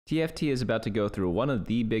TFT is about to go through one of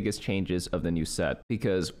the biggest changes of the new set,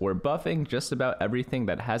 because we're buffing just about everything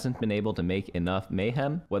that hasn't been able to make enough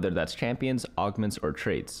mayhem, whether that's champions, augments, or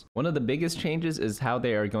traits. One of the biggest changes is how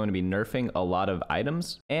they are going to be nerfing a lot of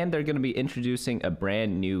items, and they're going to be introducing a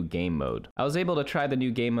brand new game mode. I was able to try the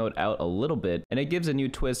new game mode out a little bit, and it gives a new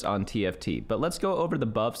twist on TFT, but let's go over the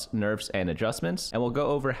buffs, nerfs, and adjustments, and we'll go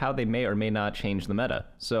over how they may or may not change the meta.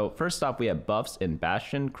 So first off, we have buffs in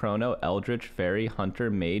Bastion, Chrono, Eldritch, Fairy,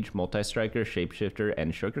 Hunter, Mage, Multi-Striker, Shapeshifter,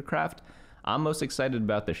 and Sugarcraft. I'm most excited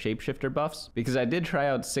about the Shapeshifter buffs because I did try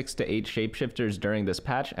out 6 to 8 Shapeshifters during this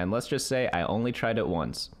patch, and let's just say I only tried it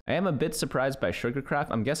once. I am a bit surprised by Sugarcraft.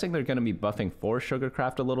 I'm guessing they're going to be buffing for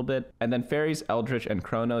Sugarcraft a little bit, and then Fairies, Eldritch, and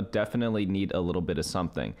Chrono definitely need a little bit of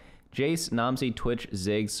something. Jace, Namzi, Twitch,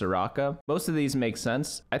 Ziggs, Soraka. Most of these make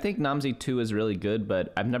sense. I think Namzi 2 is really good,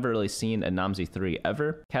 but I've never really seen a Namzi 3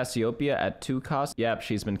 ever. Cassiopeia at 2 cost. Yep,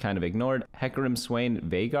 she's been kind of ignored. Hecarim, Swain,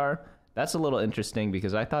 Vhagar. That's a little interesting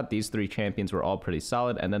because I thought these 3 champions were all pretty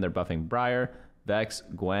solid, and then they're buffing Briar, Vex,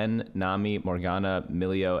 Gwen, Nami, Morgana,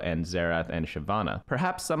 Milio, and Xerath, and Shyvana.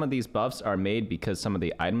 Perhaps some of these buffs are made because some of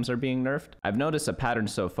the items are being nerfed. I've noticed a pattern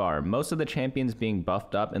so far. Most of the champions being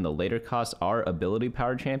buffed up in the later costs are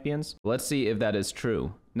ability-powered champions. Let's see if that is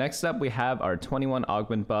true. Next up, we have our 21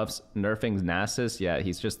 augment buffs, nerfing Nasus. Yeah,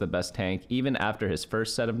 he's just the best tank. Even after his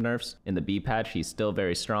first set of nerfs in the B patch, he's still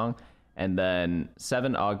very strong. And then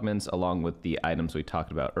 7 augments along with the items we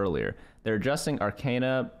talked about earlier. They're adjusting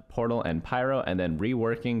Arcana, Portal, and Pyro, and then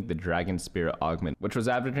reworking the Dragon Spirit augment, which was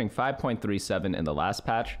averaging 5.37 in the last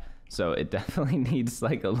patch. So it definitely needs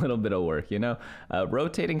like a little bit of work, you know?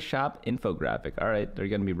 Rotating shop infographic. All right, they're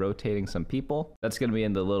going to be rotating some people. That's going to be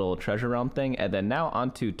in the little treasure realm thing. And then now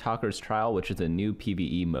onto Talker's Trial, which is a new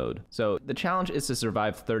PvE mode. So the challenge is to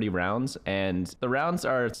survive 30 rounds, and the rounds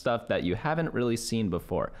are stuff that you haven't really seen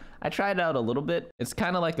before. I tried it out a little bit. It's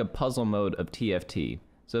kind of like a puzzle mode of TFT.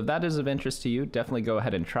 So if that is of interest to you, definitely go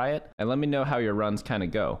ahead and try it, and let me know how your runs kind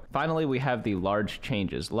of go. Finally, we have the large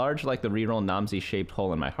changes. Large like the reroll Namzi shaped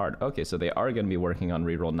hole in my heart. Okay, so they are going to be working on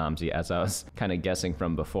reroll Namzi, as I was kind of guessing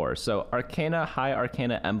from before. So Arcana, high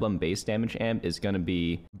Arcana emblem base damage amp is going to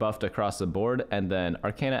be buffed across the board, and then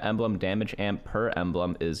Arcana emblem damage amp per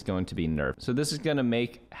emblem is going to be nerfed. So this is going to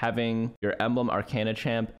make having your emblem Arcana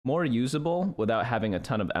champ more usable without having a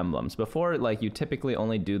ton of emblems. Before, like, you typically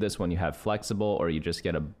only do this when you have flexible or you just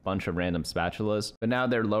get a bunch of random spatulas, but now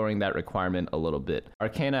they're lowering that requirement a little bit.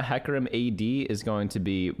 Arcana Hecarim AD is going to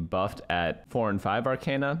be buffed at 4 and 5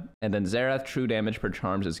 Arcana, and then Xerath true damage per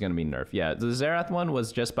charms is going to be nerfed. Yeah, the Xerath one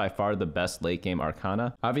was just by far the best late game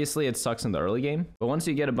Arcana. Obviously it sucks in the early game, but once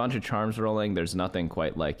you get a bunch of charms rolling, there's nothing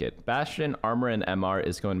quite like it. Bastion, armor, and MR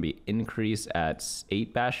is going to be increased at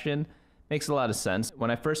 8 Bastion. Makes a lot of sense.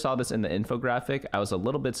 When I first saw this in the infographic, I was a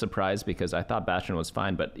little bit surprised because I thought Bastion was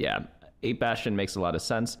fine, but yeah, 8 Bastion makes a lot of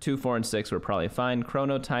sense. 2, 4, and 6 were probably fine.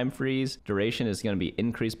 Chrono time freeze. Duration is going to be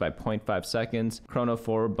increased by 0.5 seconds. Chrono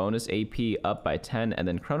 4 bonus AP up by 10. And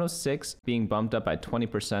then Chrono 6 being bumped up by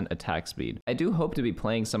 20% attack speed. I do hope to be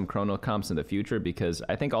playing some Chrono comps in the future because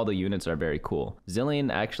I think all the units are very cool.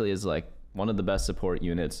 Zillion actually is like one of the best support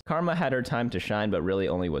units. Karma had her time to shine, but really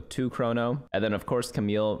only with 2 Chrono. And then of course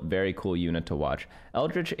Camille, very cool unit to watch.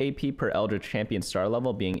 Eldritch AP per Eldritch champion star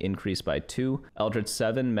level being increased by 2. Eldritch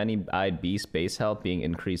 7 many-eyed beast base health being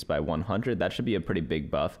increased by 100. That should be a pretty big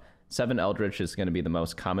buff. 7 Eldritch is going to be the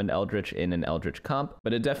most common Eldritch in an Eldritch comp,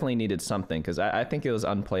 but it definitely needed something because I think it was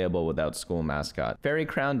unplayable without School Mascot. Fairy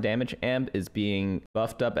Crown damage amp is being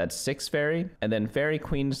buffed up at 6 Fairy, and then Fairy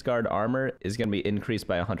Queen's Guard armor is going to be increased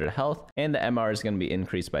by 100 health, and the MR is going to be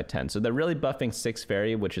increased by 10. So they're really buffing 6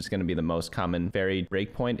 Fairy, which is going to be the most common Fairy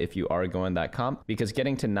breakpoint if you are going that comp, because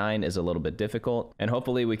getting to 9 is a little bit difficult, and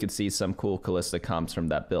hopefully we could see some cool Callista comps from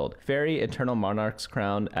that build. Fairy Eternal Monarch's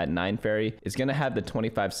Crown at 9 Fairy is going to have the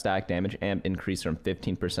 25 stack damage amp increase from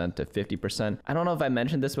 15% to 50%. I don't know if I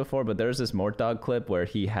mentioned this before, but there's this Mortdog clip where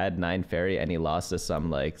he had 9 Fairy and he lost to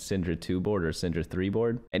some like Syndra 2 board or Syndra 3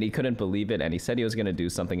 board, and he couldn't believe it, and he said he was going to do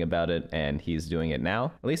something about it, and he's doing it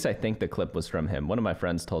now. At least I think the clip was from him. One of my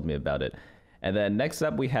friends told me about it. And then next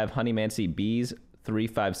up we have Honeymancy Bees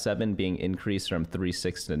 357 being increased from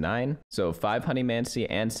 3.6 to 9. So 5 Honeymancy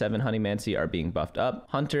and 7 Honeymancy are being buffed up.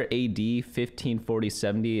 Hunter AD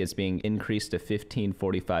 1540-70 is being increased to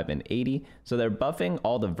 1545 and 80. So they're buffing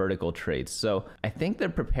all the vertical traits. So I think they're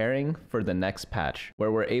preparing for the next patch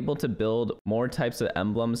where we're able to build more types of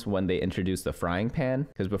emblems when they introduce the frying pan,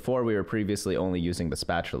 because before we were previously only using the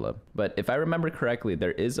spatula. But if I remember correctly,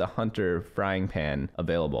 there is a Hunter frying pan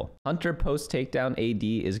available. Hunter post takedown AD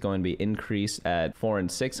is going to be increased at 4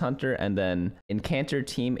 and 6 Hunter, and then Incanter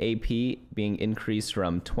team AP being increased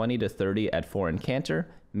from 20 to 30 at 4 Incanter.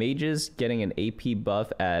 Mages getting an AP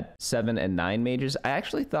buff at 7 and 9 mages. I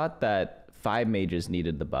actually thought that 5 mages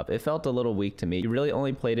needed the buff. It felt a little weak to me. You really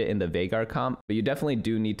only played it in the Vhagar comp, but you definitely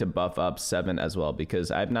do need to buff up 7 as well, because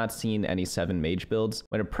I've not seen any 7 mage builds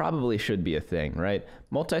when it probably should be a thing, right?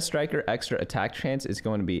 Multi-striker extra attack chance is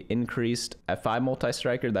going to be increased at 5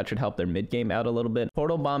 multi-striker. That should help their mid game out a little bit.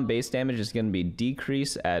 Portal bomb base damage is going to be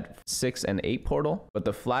decreased at 6 and 8 portal, but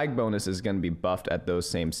the flag bonus is going to be buffed at those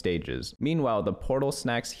same stages. Meanwhile, the portal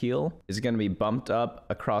snacks heal is going to be bumped up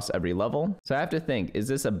across every level. So I have to think, is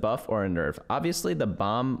this a buff or a nerf? Obviously, the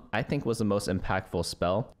bomb, I think, was the most impactful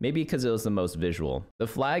spell, maybe because it was the most visual. The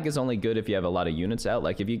flag is only good if you have a lot of units out.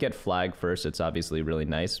 Like if you get flag first, it's obviously really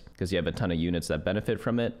nice because you have a ton of units that benefit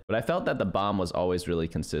from it. But I felt that the bomb was always really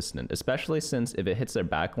consistent, especially since if it hits their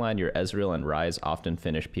backline, your Ezreal and Ryze often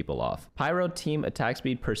finish people off. Pyro team attack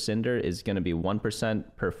speed per Cinder is going to be 1%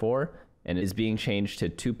 per 4 and is being changed to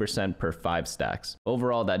 2% per 5 stacks.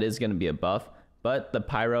 Overall, that is going to be a buff, but the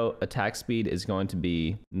Pyro attack speed is going to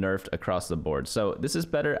be nerfed across the board. So this is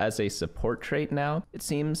better as a support trait now, it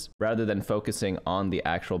seems, rather than focusing on the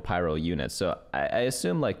actual Pyro units. So I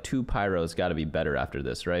assume like 2 Pyros got to be better after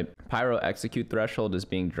this, right? Pyro execute threshold is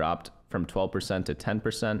being dropped from 12% to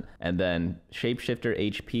 10%, and then Shapeshifter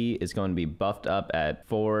HP is going to be buffed up at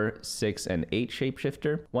 4, 6, and 8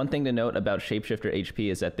 Shapeshifter. One thing to note about Shapeshifter HP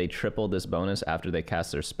is that they triple this bonus after they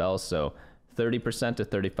cast their spells, so 30% to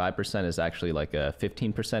 35% is actually like a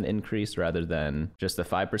 15% increase rather than just the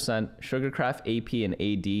 5%. Sugarcraft AP and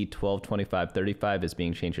AD 12, 25, 35 is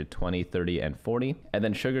being changed to 20, 30, and 40. And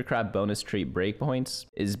then Sugarcraft bonus trait breakpoints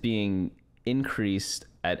is being increased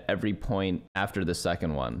at every point after the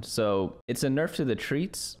second one. So it's a nerf to the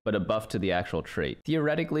treats, but a buff to the actual trait.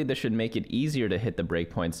 Theoretically, this should make it easier to hit the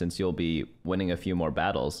breakpoint since you'll be winning a few more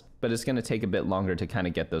battles, but it's going to take a bit longer to kind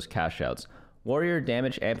of get those cash outs. Warrior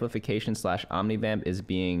damage amplification / omnivamp is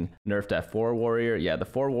being nerfed at 4 warrior. Yeah, the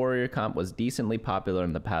 4 warrior comp was decently popular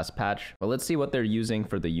in the past patch, but let's see what they're using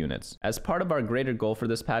for the units. As part of our greater goal for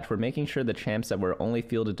this patch, we're making sure the champs that were only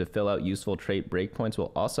fielded to fill out useful trait breakpoints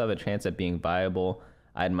will also have a chance at being viable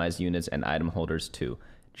itemized units and item holders too.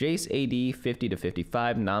 Jace AD 50 to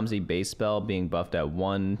 55, Namzi base spell being buffed at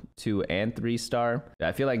 1, 2, and 3 star.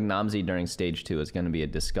 I feel like Namzi during stage 2 is going to be a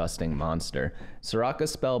disgusting monster. Soraka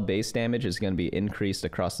spell base damage is going to be increased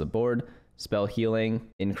across the board. Spell healing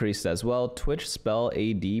increased as well. Twitch spell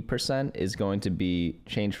AD percent is going to be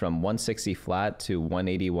changed from 160 flat to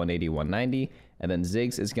 180, 180, 190. And then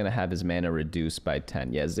Ziggs is going to have his mana reduced by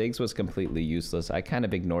 10. Yeah, Ziggs was completely useless. I kind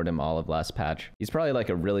of ignored him all of last patch. He's probably like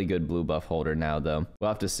a really good blue buff holder now, though. We'll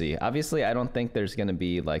have to see. Obviously, I don't think there's going to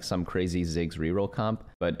be like some crazy Ziggs reroll comp,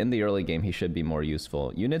 but in the early game, he should be more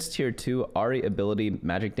useful. Units tier 2, Ahri ability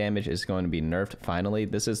magic damage is going to be nerfed finally.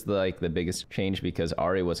 This is like the biggest change because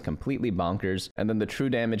Ahri was completely bonkers, and then the true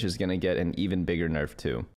damage is going to get an even bigger nerf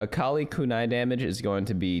too. Akali kunai damage is going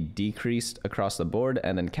to be decreased across the board,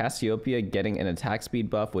 and then Cassiopeia getting an attack speed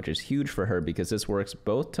buff, which is huge for her because this works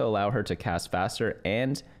both to allow her to cast faster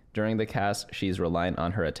and during the cast she's reliant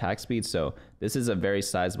on her attack speed. So this is a very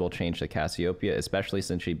sizable change to Cassiopeia, especially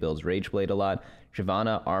since she builds Rageblade a lot.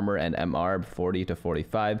 Shyvana armor and MR 40 to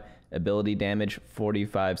 45, ability damage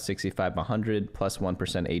 45, 65, 100 plus 1%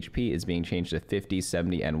 HP is being changed to 50,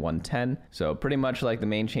 70, and 110. So pretty much like the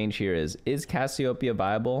main change here is Cassiopeia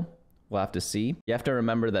viable? We'll have to see. You have to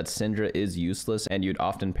remember that Syndra is useless and you'd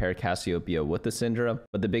often pair Cassiopeia with the Syndra,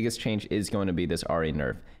 but the biggest change is going to be this Ahri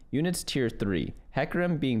nerf. Units tier 3,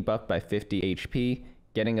 Hecarim being buffed by 50 HP,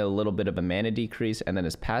 getting a little bit of a mana decrease, and then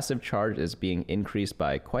his passive charge is being increased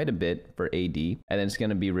by quite a bit for AD, and then it's going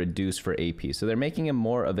to be reduced for AP. So they're making him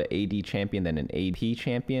more of an AD champion than an AP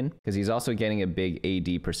champion, because he's also getting a big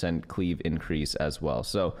AD percent cleave increase as well.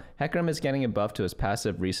 So Hecarim is getting a buff to his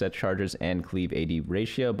passive reset charges and cleave AD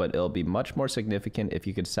ratio, but it'll be much more significant if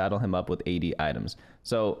you could saddle him up with AD items.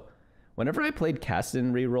 So whenever I played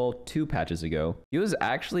Kassadin reroll 2 patches ago, he was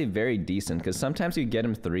actually very decent because sometimes you get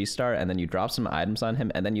him 3-star and then you drop some items on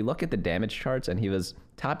him and then you look at the damage charts and he was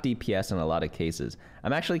top DPS in a lot of cases.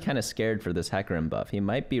 I'm actually kind of scared for this Hecarim buff. He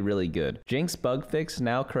might be really good. Jinx bug fix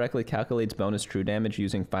now correctly calculates bonus true damage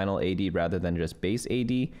using final AD rather than just base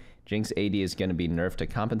AD. Jinx AD is going to be nerfed to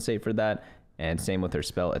compensate for that. And same with her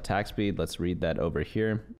spell attack speed. Let's read that over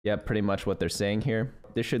here. Yeah, pretty much what they're saying here.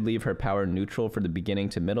 This should leave her power neutral for the beginning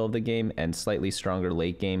to middle of the game and slightly stronger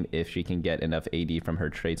late game if she can get enough AD from her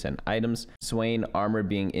traits and items. Swain armor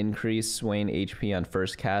being increased, Swain HP on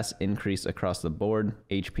first cast increased across the board,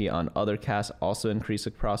 HP on other casts also increased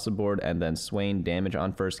across the board, and then Swain damage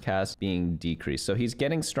on first cast being decreased. So he's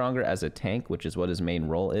getting stronger as a tank, which is what his main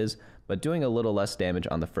role is, but doing a little less damage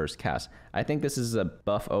on the first cast. I think this is a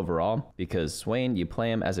buff overall because Swain, you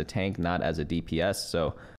play him as a tank, not as a DPS.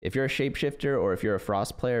 So if you're a shapeshifter or if you're a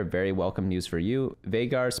frost player, very welcome news for you.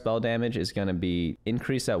 Veigar spell damage is going to be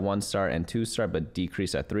increased at 1-star and 2-star, but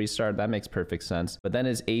decreased at 3-star. That makes perfect sense. But then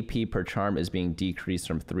his AP per charm is being decreased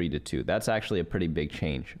from 3 to 2. That's actually a pretty big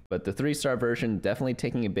change. But the 3-star version definitely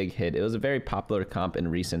taking a big hit. It was a very popular comp in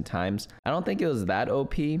recent times. I don't think it was that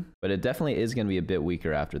OP, but it definitely is going to be a bit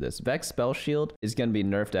weaker after this. Vex spell shield is going to be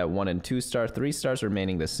nerfed at 1 and 2-star, 3-stars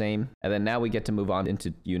remaining the same. And then now we get to move on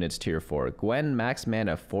into units tier 4. Gwen max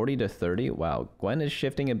mana 40 to 30. Wow, Gwen is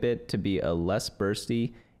shifting a bit to be a less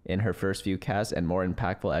bursty in her first few casts and more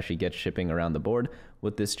impactful as she gets shipping around the board.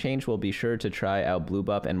 With this change, we'll be sure to try out blue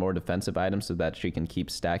buff and more defensive items so that she can keep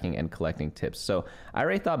stacking and collecting tips. So I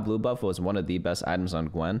already thought blue buff was one of the best items on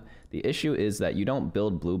Gwen. The issue is that you don't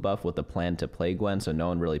build blue buff with a plan to play Gwen, so no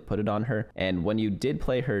one really put it on her. And when you did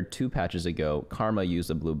play her 2 patches ago, Karma used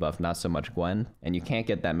a blue buff, not so much Gwen, and you can't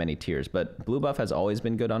get that many tiers. But blue buff has always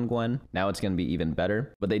been good on Gwen. Now it's going to be even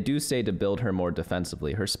better. But they do say to build her more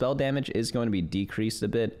defensively. Her spell damage is going to be decreased a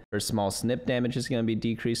bit. Her small snip damage is going to be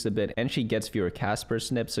decreased a bit, and she gets fewer casts per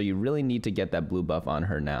snip, so you really need to get that blue buff on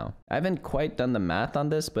her now. I haven't quite done the math on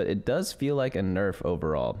this, but it does feel like a nerf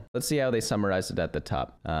overall. Let's see how they summarize it at the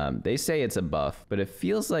top. They say it's a buff, but it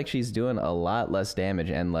feels like she's doing a lot less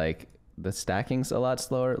damage and like the stacking's a lot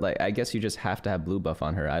slower. Like, I guess you just have to have blue buff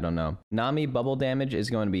on her. I don't know. Nami bubble damage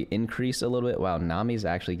is going to be increased a little bit. Wow, Nami's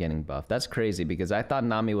actually getting buffed. That's crazy because I thought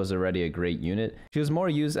Nami was already a great unit. She was more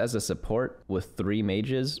used as a support with 3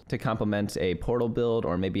 mages to complement a portal build,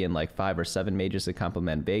 or maybe in like 5 or 7 mages to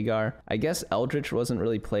complement Veigar. I guess Eldritch wasn't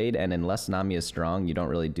really played, and unless Nami is strong, you don't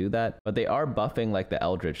really do that. But they are buffing like the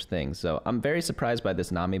Eldritch thing. So I'm very surprised by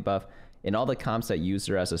this Nami buff. In all the comps that use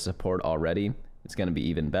her as a support already, it's going to be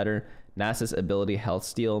even better. Nasa's ability health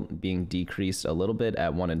steal being decreased a little bit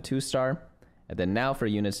at 1 and 2-star. And then now for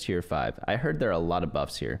units tier 5. I heard there are a lot of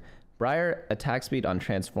buffs here. Briar attack speed on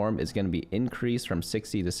transform is going to be increased from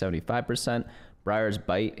 60 to 75%. Briar's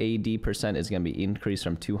bite AD percent is going to be increased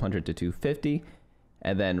from 200 to 250.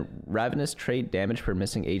 And then Ravenous trait damage per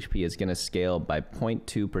missing HP is going to scale by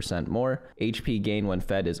 0.2% more. HP gain when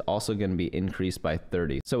fed is also going to be increased by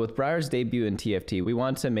 30. So with Briar's debut in TFT, we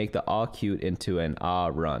want to make the aw cute into an ah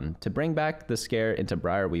run. To bring back the scare into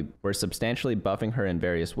Briar, we're substantially buffing her in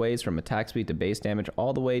various ways, from attack speed to base damage,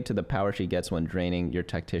 all the way to the power she gets when draining your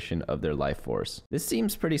tactician of their life force. This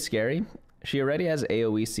seems pretty scary. She already has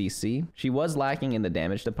AoE CC. She was lacking in the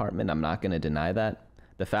damage department, I'm not going to deny that.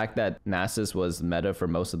 The fact that Nasus was meta for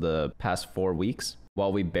most of the past 4 weeks,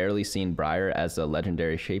 while we barely seen Briar as a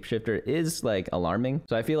legendary shapeshifter, is like alarming.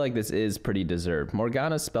 So I feel like this is pretty deserved.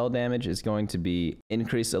 Morgana's spell damage is going to be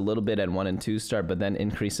increased a little bit at 1 and 2-star, but then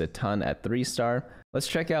increase a ton at 3-star. Let's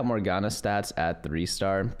check out Morgana's stats at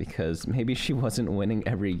 3-star because maybe she wasn't winning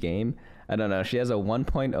every game. I don't know. She has a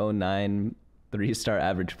 1.09 3-star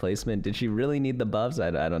average placement. Did she really need the buffs? I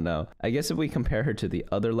don't know. I guess if we compare her to the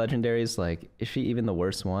other legendaries, like, is she even the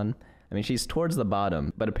worst one? I mean, she's towards the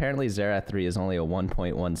bottom, but apparently Xerath 3 is only a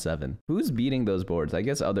 1.17. Who's beating those boards? I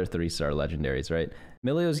guess other 3-star legendaries, right?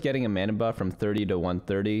 Milio's getting a mana buff from 30 to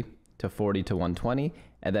 130 to 40 to 120.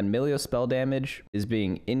 And then Milio's spell damage is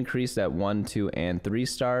being increased at 1, 2, and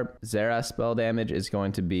 3-star. Xerath's spell damage is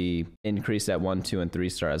going to be increased at 1, 2, and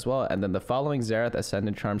 3-star as well. And then the following Xerath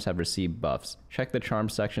Ascendant charms have received buffs. Check the charm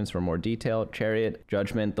sections for more detail. Chariot,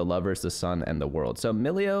 Judgment, the Lovers, the Sun, and the World. So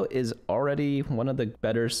Milio is already one of the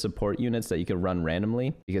better support units that you could run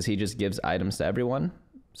randomly because he just gives items to everyone.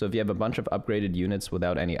 So if you have a bunch of upgraded units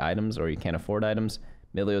without any items or you can't afford items,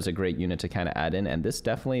 Milio is a great unit to kind of add in, and this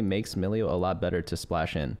definitely makes Milio a lot better to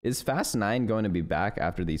splash in. Is Fast 9 going to be back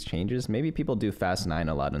after these changes? Maybe people do Fast 9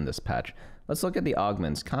 a lot in this patch. Let's look at the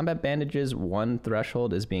augments. Combat Bandages 1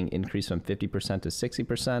 threshold is being increased from 50% to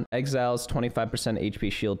 60%. Exiles 25%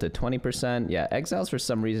 HP shield to 20%. Yeah, Exiles for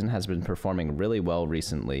some reason has been performing really well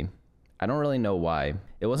recently. I don't really know why.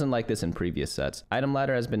 It wasn't like this in previous sets. Item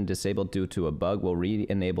ladder has been disabled due to a bug. We'll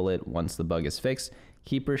re-enable it once the bug is fixed.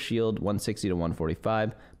 Keeper shield 160 to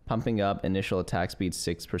 145. Pumping up initial attack speed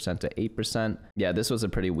 6% to 8%. Yeah, this was a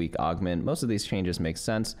pretty weak augment. Most of these changes make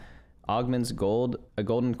sense. Augments gold, a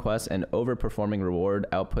golden quest, and overperforming reward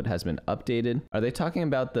output has been updated. Are they talking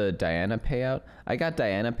about the Diana payout? I got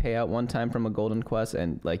Diana payout one time from a golden quest,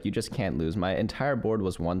 and like, you just can't lose. My entire board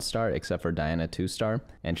was 1-star except for Diana 2-star,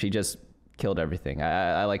 and she just killed everything.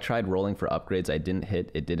 I like tried rolling for upgrades. I didn't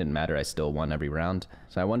hit. It didn't matter. I still won every round.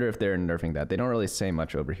 So I wonder if they're nerfing that. They don't really say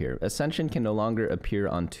much over here. Ascension can no longer appear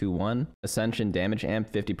on 2-1. Ascension damage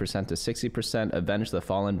amp 50% to 60%. Avenge the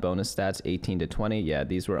Fallen bonus stats 18 to 20. Yeah,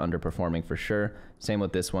 these were underperforming for sure. Same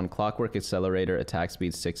with this one. Clockwork Accelerator attack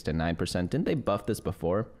speed 6 to 9%. Didn't they buff this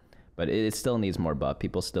before? But it still needs more buff.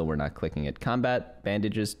 People still were not clicking it. Combat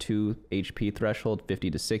bandages 2 HP threshold 50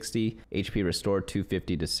 to 60. HP restored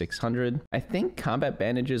 250 to 600. I think combat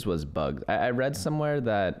bandages was bugged. I read somewhere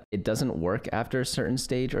that it doesn't work after a certain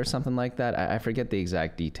stage or something like that. I forget the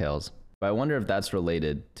exact details. But I wonder if that's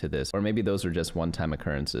related to this, or maybe those are just one-time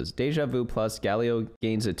occurrences. Deja Vu Plus, Galio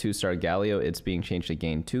gains a 2-star Galio. It's being changed to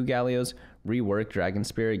gain 2 Galios. Rework Dragon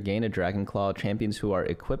Spirit, gain a Dragon Claw. Champions who are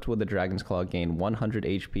equipped with the Dragon's Claw gain 100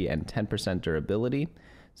 HP and 10% durability.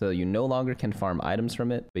 So you no longer can farm items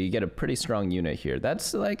from it, but you get a pretty strong unit here.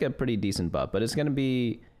 That's like a pretty decent buff, but it's going to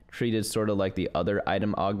be treated sort of like the other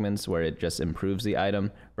item augments where it just improves the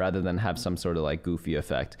item rather than have some sort of like goofy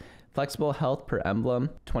effect. Flexible health per emblem,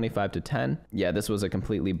 25 to 10. Yeah, this was a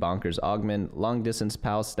completely bonkers augment. Long distance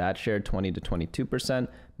PAL stat share, 20 to 22%.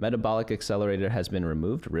 Metabolic Accelerator has been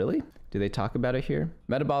removed. Really? Do they talk about it here?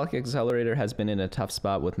 Metabolic Accelerator has been in a tough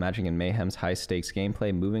spot with Magic and Mayhem's high stakes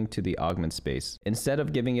gameplay moving to the augment space. Instead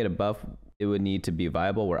of giving it a buff, it would need to be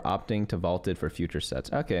viable. We're opting to vault it for future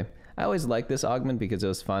sets. Okay. I always liked this augment because it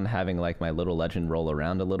was fun having like my little legend roll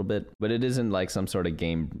around a little bit, but it isn't like some sort of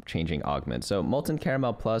game changing augment. So Molten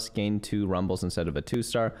Caramel Plus, gain 2 rumbles instead of a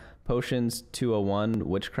 2-star. Potions 201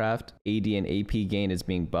 Witchcraft, AD and AP gain is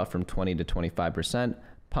being buffed from 20 to 25%.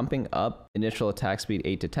 Pumping up initial attack speed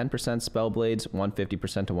 8 to 10%, spell blades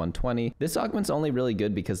 150% to 120. This augment's only really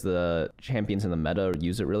good because the champions in the meta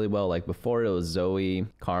use it really well. Like before it was Zoe,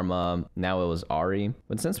 Karma, now it was Ahri.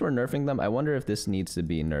 But since we're nerfing them, I wonder if this needs to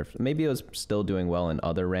be nerfed. Maybe it was still doing well in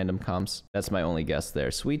other random comps. That's my only guess there.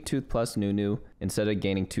 Sweet Tooth Plus Nunu. Instead of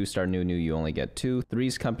gaining 2-star Nunu, you only get 2.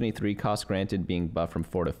 Three's Company 3 cost granted being buffed from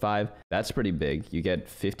 4 to 5. That's pretty big. You get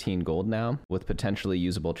 15 gold now with potentially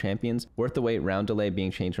usable champions. Worth the wait round delay being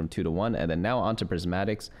changed from 2 to 1. And then now onto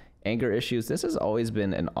Prismatics. Anger Issues. This has always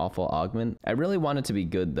been an awful augment. I really want it to be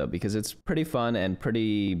good though, because it's pretty fun and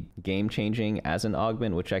pretty game changing as an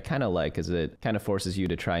augment, which I kind of like because it kind of forces you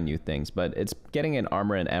to try new things. But it's getting an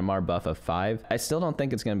armor and MR buff of 5. I still don't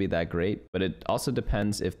think it's going to be that great, but it also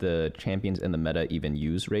depends if the champions in the meta even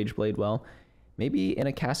use Rageblade well. Maybe in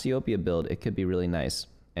a Cassiopeia build, it could be really nice.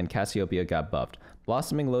 And Cassiopeia got buffed.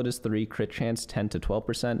 Blossoming Lotus 3 crit chance 10 to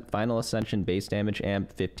 12%. Final Ascension base damage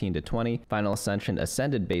amp 15 to 20. Final Ascension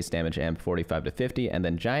ascended base damage amp 45 to 50. And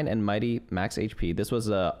then Giant and Mighty max HP. This was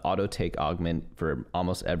a auto take augment for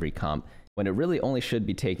almost every comp, when it really only should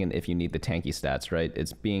be taken if you need the tanky stats, right?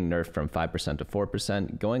 It's being nerfed from 5% to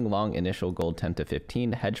 4%. Going long initial gold 10 to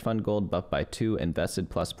 15. Hedge fund gold buffed by 2. Invested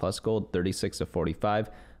plus gold 36 to 45.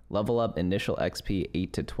 Level up initial XP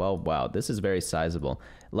 8 to 12. Wow, this is very sizable.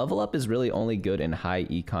 Level up is really only good in high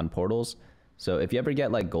econ portals. So if you ever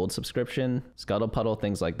get like gold subscription, Scuttle Puddle,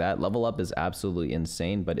 things like that, level up is absolutely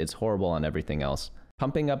insane, but it's horrible on everything else.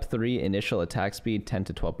 Pumping up 3 initial attack speed 10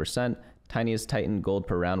 to 12%. Tiniest Titan gold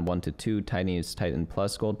per round 1 to 2, Tiniest Titan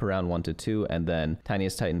plus gold per round 1 to 2, and then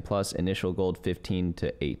Tiniest Titan plus initial gold 15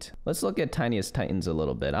 to 8. Let's look at Tiniest Titans a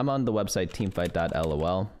little bit. I'm on the website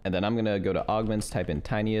teamfight.lol, and then I'm gonna go to augments, type in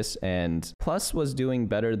Tiniest, and plus was doing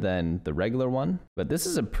better than the regular one, but this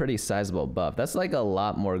is a pretty sizable buff. That's like a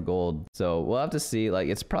lot more gold, so we'll have to see. Like,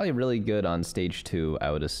 it's probably really good on stage 2,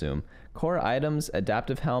 I would assume. Core items,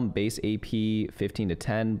 Adaptive Helm, base AP 15 to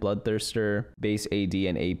 10, Bloodthirster, base AD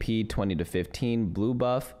and AP 20 to 15, blue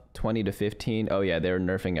buff 20 to 15. Oh yeah, they're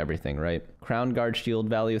nerfing everything, right? Crown Guard shield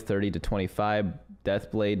value 30 to 25,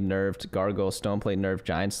 Deathblade nerfed, Gargoyle Stoneplate nerfed,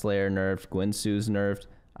 Giant Slayer nerfed, Gwynsu's nerfed,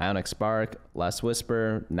 Ionic Spark, Last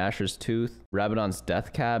Whisper, Nashor's Tooth, Rabadon's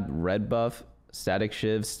Death Cab, red buff, Static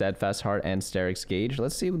Shiv, Steadfast Heart, and Sterix Gauge.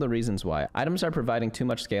 Let's see the reasons why. Items are providing too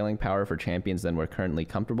much scaling power for champions than we're currently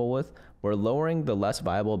comfortable with. We're lowering the less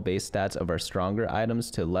viable base stats of our stronger items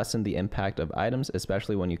to lessen the impact of items,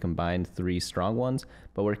 especially when you combine 3 strong ones,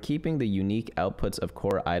 but we're keeping the unique outputs of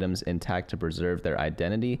core items intact to preserve their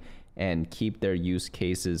identity and keep their use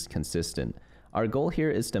cases consistent. Our goal here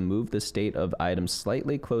is to move the state of items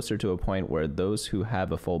slightly closer to a point where those who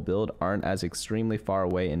have a full build aren't as extremely far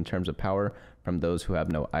away in terms of power from those who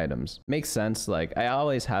have no items. Makes sense. Like, I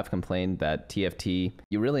always have complained that TFT,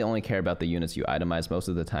 you really only care about the units you itemize. Most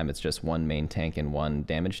of the time it's just one main tank and one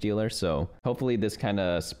damage dealer, so hopefully this kind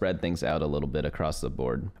of spread things out a little bit across the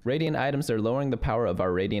board. Radiant items, they're lowering the power of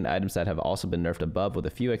our radiant items that have also been nerfed above, with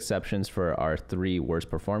a few exceptions for our 3 worst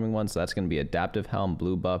performing ones. So that's going to be Adaptive Helm,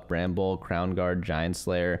 Blue Buff, Bramble, Crown Guard, Giant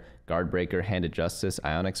Slayer, Guard Breaker, Handed Justice,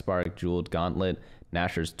 Ionic Spark, Jeweled Gauntlet,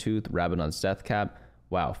 Gnasher's Tooth, Rabadon's Death Cap.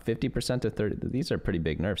 Wow, 50% to 30. These are pretty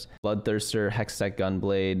big nerfs. Bloodthirster, Hextech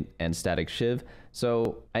Gunblade, and Static Shiv.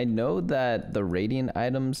 So I know that the Radiant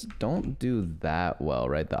items don't do that well,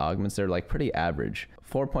 right? The augments, they're like pretty average.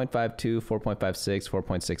 4.52, 4.56,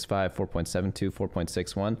 4.65, 4.72,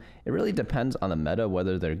 4.61. It really depends on the meta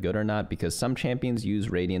whether they're good or not, because some champions use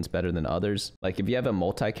Radiants better than others. Like if you have a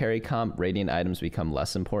multi-carry comp, Radiant items become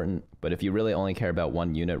less important. But if you really only care about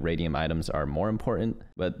one unit, Radiant items are more important.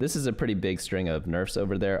 But this is a pretty big string of nerfs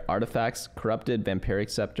over there. Artifacts, Corrupted Vampiric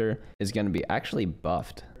Scepter is going to be actually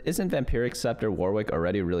buffed. Isn't Vampiric Scepter Warwick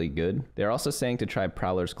already really good? They're also saying to try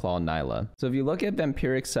Prowler's Claw Nyla. So if you look at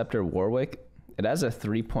Vampiric Scepter Warwick, it has a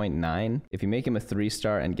 3.9. If you make him a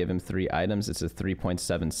 3-star and give him 3 items, it's a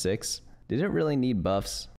 3.76. Did it really need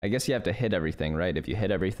buffs? I guess you have to hit everything, right? If you hit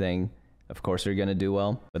everything, of course you're going to do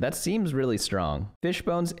well. But that seems really strong.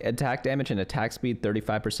 Fishbones, attack damage and attack speed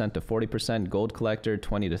 35% to 40%. Gold Collector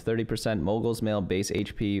 20 to 30%. Mogul's Mail base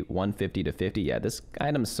HP 150 to 50. Yeah, this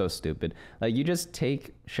item's so stupid. Like, you just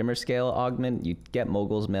take Shimmer Scale Augment, you get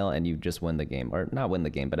Mogul's Mail, and you just win the game. Or not win the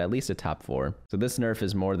game, but at least a top 4. So this nerf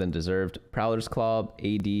is more than deserved. Prowler's Claw,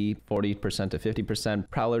 AD 40% to 50%.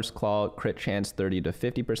 Prowler's Claw, crit chance 30 to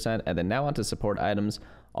 50%. And then now onto support items.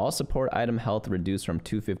 All support item health reduced from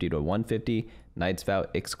 250 to 150, Knight's Vow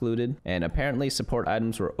excluded, and apparently support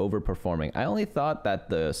items were overperforming. I only thought that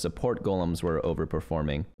the support golems were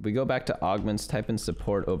overperforming. If we go back to augments, type in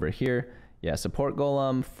support over here. Yeah, support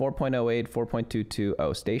golem 4.08, 4.22,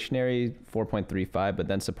 oh, stationary 4.35, but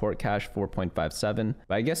then support cash 4.57.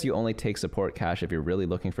 But I guess you only take support cash if you're really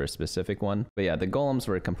looking for a specific one. But yeah, the golems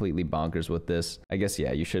were completely bonkers with this. I guess,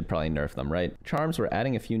 yeah, you should probably nerf them, right? Charms, we're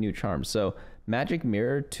adding a few new charms. So Magic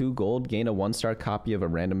Mirror, 2 gold, gain a 1-star copy of a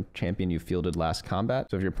random champion you fielded last combat.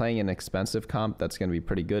 So if you're playing an expensive comp, that's going to be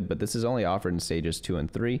pretty good, but this is only offered in stages 2 and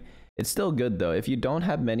 3. It's still good though. If you don't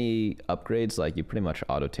have many upgrades, like, you pretty much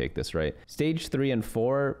auto take this, right? Stage 3 and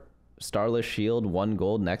 4, Starless Shield, 1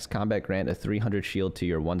 gold. Next combat, grant a 300 shield to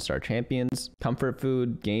your 1-star champions. Comfort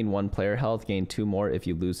Food, gain 1 player health, gain 2 more if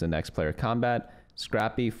you lose the next player combat.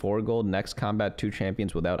 Scrappy, 4 gold. Next combat, 2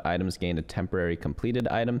 champions without items gain a temporary completed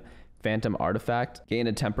item. Phantom Artifact, gain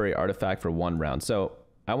a temporary artifact for 1 round. So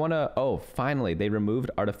I want to, oh, finally, they removed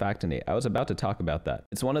Artifactinate. I was about to talk about that.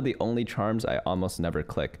 It's one of the only charms I almost never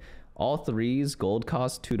click. All 3s gold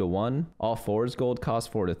cost 2 to 1. All 4s gold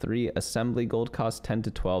cost 4 to 3. Assembly gold cost 10 to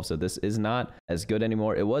 12. So this is not as good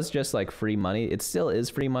anymore. It was just like free money. It still is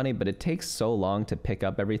free money, but it takes so long to pick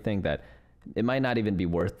up everything that it might not even be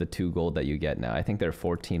worth the 2 gold that you get now. I think they're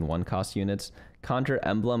 14 1-cost units. Conjure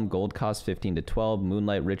Emblem, gold cost 15 to 12.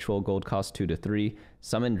 Moonlight Ritual, gold cost 2 to 3.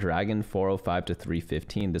 Summon Dragon, 405 to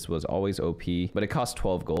 315. This was always OP, but it costs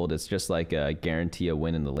 12 gold. It's just like a guarantee a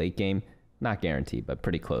win in the late game. Not guaranteed, but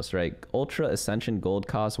pretty close, right? Ultra Ascension gold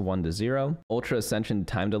cost 1 to 0. Ultra Ascension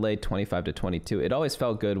time delay 25 to 22. It always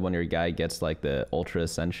felt good when your guy gets like the Ultra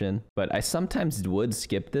Ascension, but I sometimes would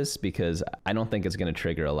skip this because I don't think it's going to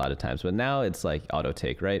trigger a lot of times. But now it's like auto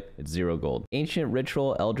take, right? It's 0 gold. Ancient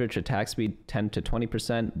Ritual, Eldritch attack speed 10 to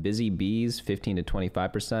 20%. Busy Bees 15 to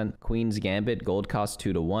 25%. Queen's Gambit, gold cost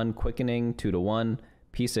 2 to 1. Quickening 2 to 1.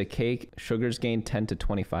 Piece of Cake, Sugar's gain 10 to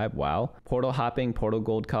 25. Wow. Portal Hopping, portal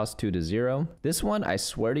gold cost 2 to 0. This one, I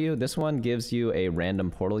swear to you, this one gives you a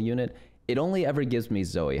random portal unit. It only ever gives me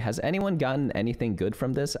Zoe. Has anyone gotten anything good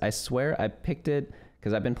from this? I swear I picked it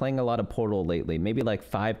because I've been playing a lot of Portal lately, maybe like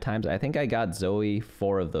 5 times. I think I got Zoe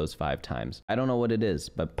 4 of those 5 times. I don't know what it is,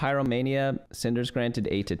 but Pyromania, Cinders granted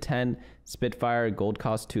 8 to 10. Spitfire, gold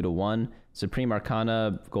cost 2 to 1. Supreme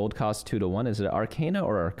Arcana, gold cost 2 to 1. Is it Arcana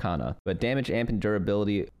or Arcana? But damage, amp, and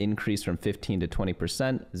durability increased from 15 to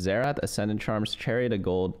 20%. Zerath, Ascendant Charms, Chariot of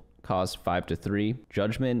gold, cost 5 to 3.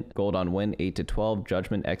 Judgment, gold on win 8 to 12.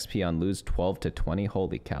 Judgment XP on lose 12 to 20.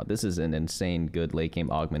 Holy cow, this is an insane good late game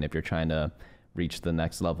augment if you're trying to reach the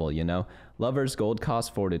next level, you know? Lovers, gold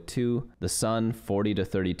cost 4 to 2. The Sun, 40 to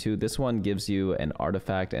 32. This one gives you an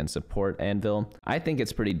artifact and support anvil. I think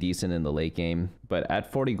it's pretty decent in the late game, but at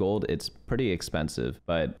 40 gold, it's pretty expensive.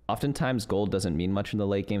 But oftentimes gold doesn't mean much in the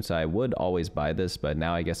late game, so I would always buy this, but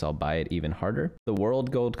now I guess I'll buy it even harder. The World,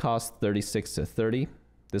 gold cost 36 to 30.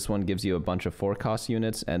 This one gives you a bunch of 4-cost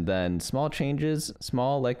units, and then small changes,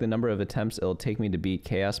 small like the number of attempts it'll take me to beat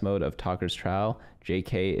Chaos Mode of Talker's Trowel.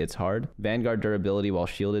 JK, it's hard. Vanguard durability while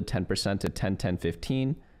shielded 10% to 10, 10,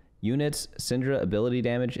 15. Units, Syndra ability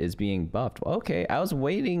damage is being buffed. Okay, I was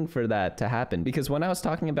waiting for that to happen because when I was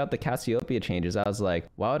talking about the Cassiopeia changes, I was like,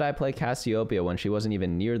 why would I play Cassiopeia when she wasn't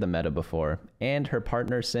even near the meta before? And her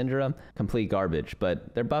partner, Syndra, complete garbage,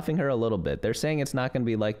 but they're buffing her a little bit. They're saying it's not going to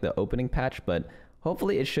be like the opening patch, but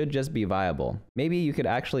hopefully it should just be viable. Maybe you could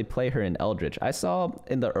actually play her in Eldritch. I saw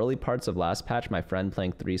in the early parts of last patch my friend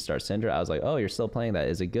playing 3-star Syndra. I was like, oh, you're still playing that?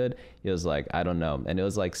 Is it good? He was like, I don't know. And it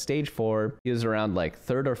was like stage 4. He was around like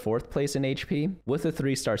 3rd or 4th place in HP with a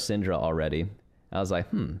 3-star Syndra already. I was like,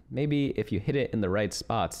 maybe if you hit it in the right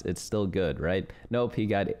spots, it's still good, right? Nope, he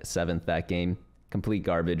got 7th that game. Complete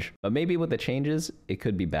garbage. But maybe with the changes, it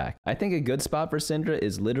could be back. I think a good spot for Syndra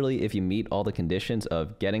is literally if you meet all the conditions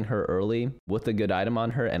of getting her early with a good item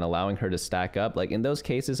on her and allowing her to stack up. Like in those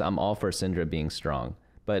cases, I'm all for Syndra being strong.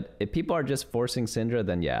 But if people are just forcing Syndra,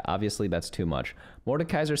 then yeah, obviously that's too much.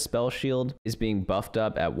 Mordekaiser's Spell Shield is being buffed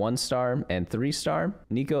up at 1-star and 3-star.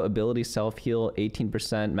 Nico ability self-heal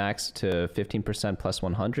 18% max to 15% plus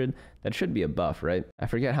 100. That should be a buff, right? I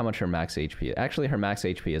forget how much her max HP is. Actually, her max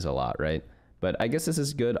HP is a lot, right? But I guess this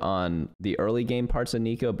is good on the early game parts of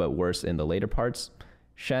Nico, but worse in the later parts.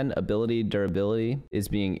 Shen ability durability is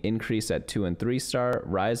being increased at 2 and 3-star.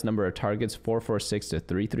 Rise number of targets 446 to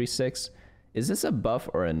 336. Is this a buff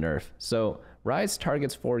or a nerf? So Rise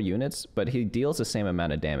targets 4 units, but he deals the same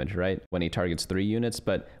amount of damage, right? When he targets 3 units,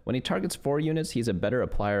 but when he targets 4 units, he's a better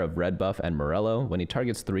applier of red buff and Morello. When he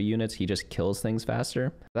targets 3 units, he just kills things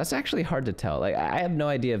faster. That's actually hard to tell. Like, I have no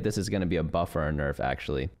idea if this is going to be a buff or a nerf,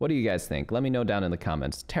 actually. What do you guys think? Let me know down in the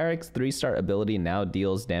comments. Tarek's 3-star ability now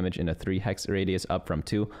deals damage in a 3 hex radius up from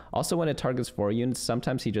 2. Also, when it targets 4 units,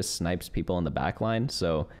 sometimes he just snipes people in the backline,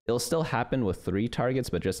 so it'll still happen with 3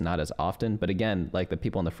 targets, but just not as often. But again, like the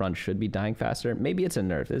people in the front should be dying faster. Maybe it's a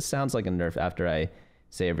nerf. This sounds like a nerf after I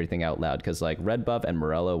say everything out loud, because like red buff and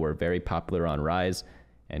Morello were very popular on Rise,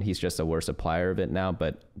 and he's just a worse applier of it now,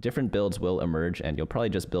 but different builds will emerge and you'll probably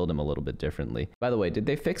just build him a little bit differently. By the way, did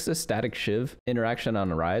they fix the static shiv interaction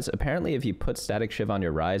on Rise? Apparently if you put static shiv on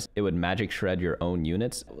your Rise, it would magic shred your own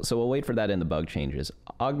units. So we'll wait for that in the bug changes.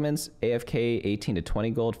 Augments, AFK 18 to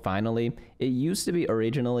 20 gold, finally. It used to be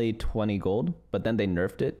originally 20 gold, but then they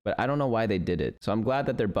nerfed it, but I don't know why they did it. So I'm glad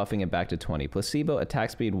that they're buffing it back to 20. Placebo,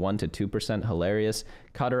 attack speed 1 to 2%, hilarious.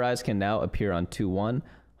 Cauterize can now appear on 2-1.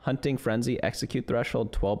 Hunting Frenzy, execute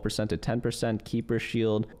threshold 12% to 10%, Keeper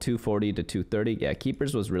shield 240 to 230. Yeah,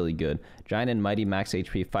 Keepers was really good. Giant and Mighty max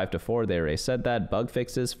HP 5 to 4. They already said that. Bug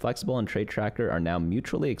fixes, Flexible and Trait Tracker are now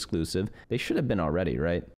mutually exclusive. They should have been already,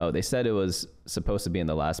 right? Oh, they said it was supposed to be in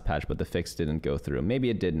the last patch, but the fix didn't go through. Maybe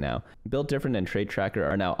it did now. Build Different and Trait Tracker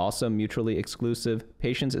are now also mutually exclusive.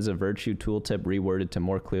 Patience is a virtue tooltip reworded to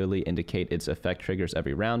more clearly indicate its effect triggers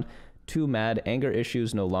every round. 2 mad, Anger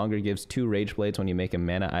Issues no longer gives 2 Rage Blades when you make a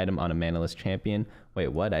mana item on a manaless champion. Wait,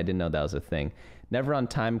 what? I didn't know that was a thing. Never on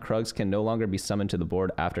Time, Krugs can no longer be summoned to the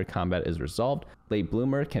board after combat is resolved. Late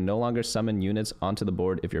Bloomer can no longer summon units onto the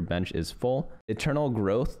board if your bench is full. Eternal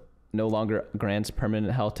Growth no longer grants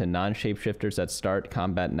permanent health to non-shapeshifters that start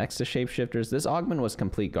combat next to shapeshifters. This augment was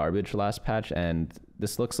complete garbage last patch, and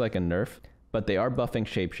this looks like a nerf, but they are buffing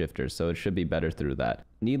shapeshifters, so it should be better through that.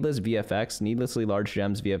 Needless VFX, needlessly large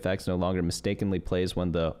gems VFX no longer mistakenly plays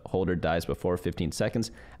when the holder dies before 15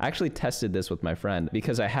 seconds. I actually tested this with my friend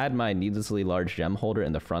because I had my needlessly large gem holder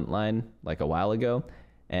in the front line like a while ago,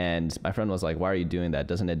 and my friend was like, why are you doing that?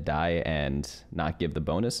 Doesn't it die and not give the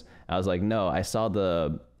bonus? I was like, no, I saw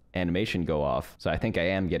the animation go off, so I think I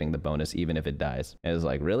am getting the bonus even if it dies. And it was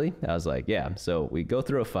like, really? I was like, yeah. So we go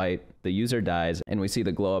through a fight, the user dies, and we see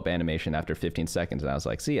the glow up animation after 15 seconds. And I was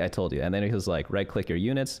like, see, I told you. And then he was like, right click your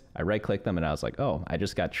units. I right clicked them and I was like, oh, I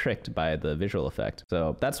just got tricked by the visual effect.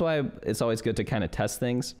 So that's why it's always good to kind of test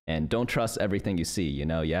things and don't trust everything you see. You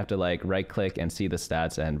know, you have to like right click and see the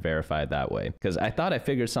stats and verify it that way. Because I thought I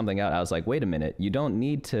figured something out. I was like, wait a minute, you don't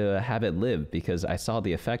need to have it live because I saw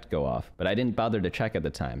the effect go off, but I didn't bother to check at the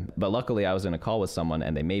time. But luckily I was in a call with someone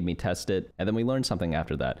and they made me test it, and then we learned something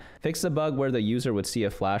after that. Fix the bug where the user would see a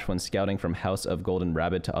flash when scouting from House of Golden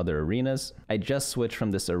Rabbit to other arenas. I just switched from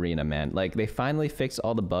this arena, man. Like, they finally fixed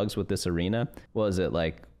all the bugs with this arena. What was it,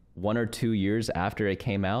 like 1 or 2 years after it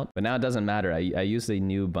came out? But now it doesn't matter. I use the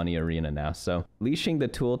new bunny arena now. So leashing the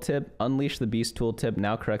tooltip, Unleash the Beast tooltip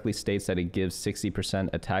now correctly states that it gives 60%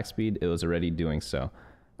 attack speed. It was already doing so.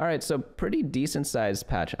 All right, so pretty decent sized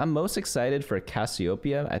patch. I'm most excited for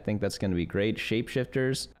Cassiopeia. I think that's going to be great.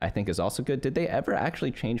 Shapeshifters, I think, is also good. Did they ever actually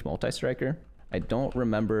change Multi-Striker? I don't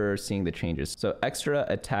remember seeing the changes. So extra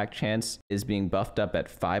attack chance is being buffed up at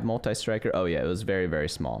 5 multi-striker. Oh yeah, it was very, very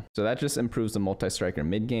small. So that just improves the multi-striker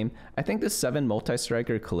mid-game. I think the 7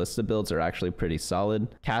 multi-striker Kalista builds are actually pretty solid.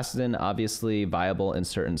 Kassadin, obviously viable in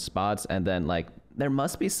certain spots, and then like there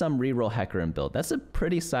must be some reroll Hecarim build. That's a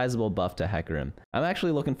pretty sizable buff to Hecarim. I'm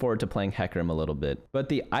actually looking forward to playing Hecarim a little bit. But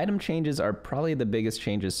the item changes are probably the biggest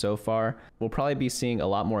changes so far. We'll probably be seeing a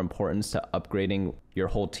lot more importance to upgrading your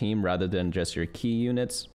whole team rather than just your key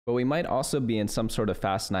units. But we might also be in some sort of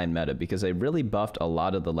Fast 9 meta because they really buffed a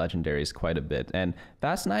lot of the legendaries quite a bit. And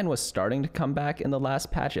Fast 9 was starting to come back in the last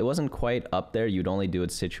patch. It wasn't quite up there. You'd only do it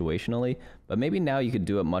situationally. But maybe now you could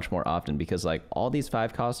do it much more often because like all these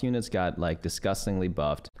 5 cost units got like disgustingly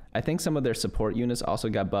buffed. I think some of their support units also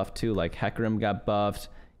got buffed too. Like Hecarim got buffed.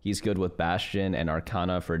 He's good with Bastion and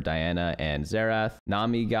Arcana for Diana and Xerath.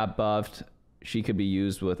 Nami got buffed. She could be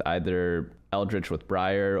used with either Eldritch with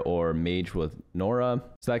Briar or Mage with Nora.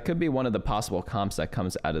 So that could be one of the possible comps that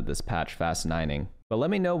comes out of this patch, Fast 9ing. But let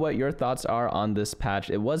me know what your thoughts are on this patch.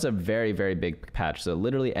 It was a very, very big patch, so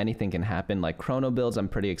literally anything can happen. Like Chrono builds, I'm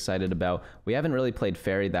pretty excited about. We haven't really played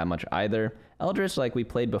Fairy that much either. Eldritch, like we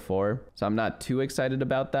played before, so I'm not too excited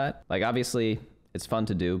about that. Like obviously, it's fun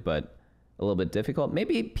to do, but a little bit difficult.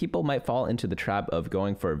 Maybe people might fall into the trap of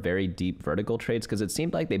going for very deep vertical trades because it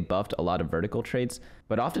seemed like they buffed a lot of vertical trades,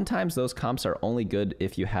 but oftentimes those comps are only good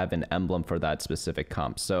if you have an emblem for that specific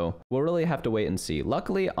comp. So we'll really have to wait and see.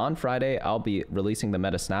 Luckily on Friday, I'll be releasing the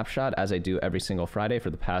meta snapshot as I do every single Friday for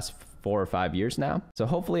the past 4 or 5 years now. So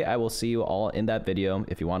hopefully I will see you all in that video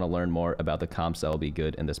if you want to learn more about the comps that will be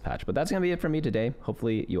good in this patch. But that's going to be it for me today.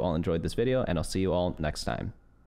 Hopefully you all enjoyed this video and I'll see you all next time.